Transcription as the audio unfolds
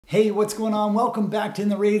Hey, what's going on? Welcome back to In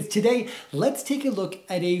the Raids. Today, let's take a look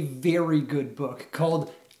at a very good book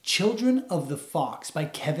called Children of the Fox by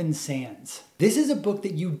Kevin Sands. This is a book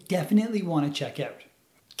that you definitely want to check out.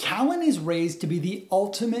 Callan is raised to be the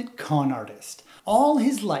ultimate con artist. All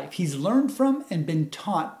his life, he's learned from and been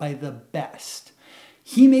taught by the best.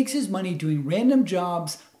 He makes his money doing random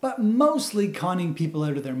jobs, but mostly conning people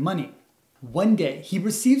out of their money. One day, he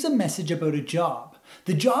receives a message about a job.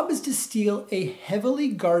 The job is to steal a heavily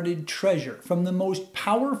guarded treasure from the most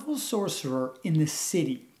powerful sorcerer in the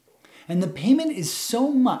city. And the payment is so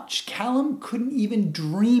much, Callum couldn't even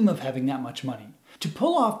dream of having that much money. To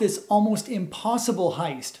pull off this almost impossible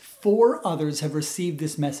heist, 4 others have received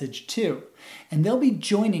this message too, and they'll be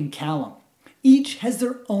joining Callum. Each has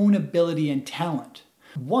their own ability and talent.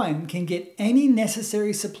 One can get any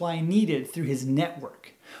necessary supply needed through his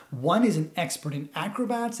network. One is an expert in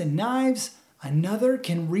acrobats and knives. Another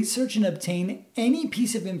can research and obtain any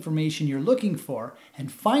piece of information you're looking for.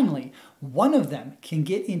 And finally, one of them can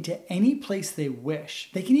get into any place they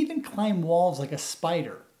wish. They can even climb walls like a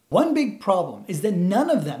spider. One big problem is that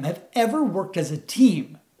none of them have ever worked as a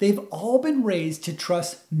team. They've all been raised to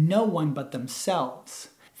trust no one but themselves.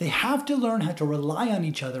 They have to learn how to rely on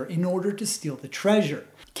each other in order to steal the treasure.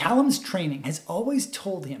 Callum's training has always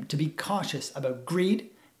told him to be cautious about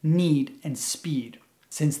greed, need, and speed.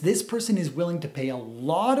 Since this person is willing to pay a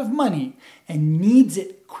lot of money and needs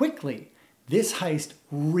it quickly, this heist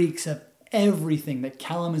reeks of everything that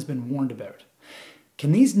Callum has been warned about.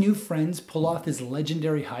 Can these new friends pull off this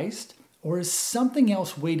legendary heist, or is something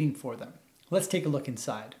else waiting for them? Let's take a look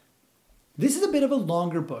inside. This is a bit of a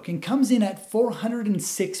longer book and comes in at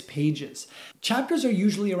 406 pages. Chapters are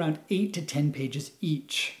usually around 8 to 10 pages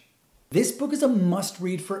each. This book is a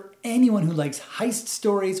must-read for anyone who likes heist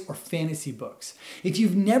stories or fantasy books. If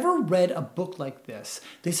you've never read a book like this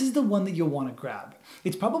is the one that you'll want to grab.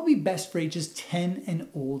 It's probably best for ages 10 and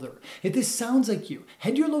older. If this sounds like you,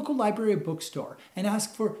 head to your local library or bookstore and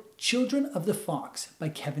ask for Children of the Fox by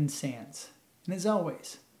Kevin Sands. And as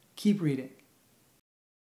always, keep reading.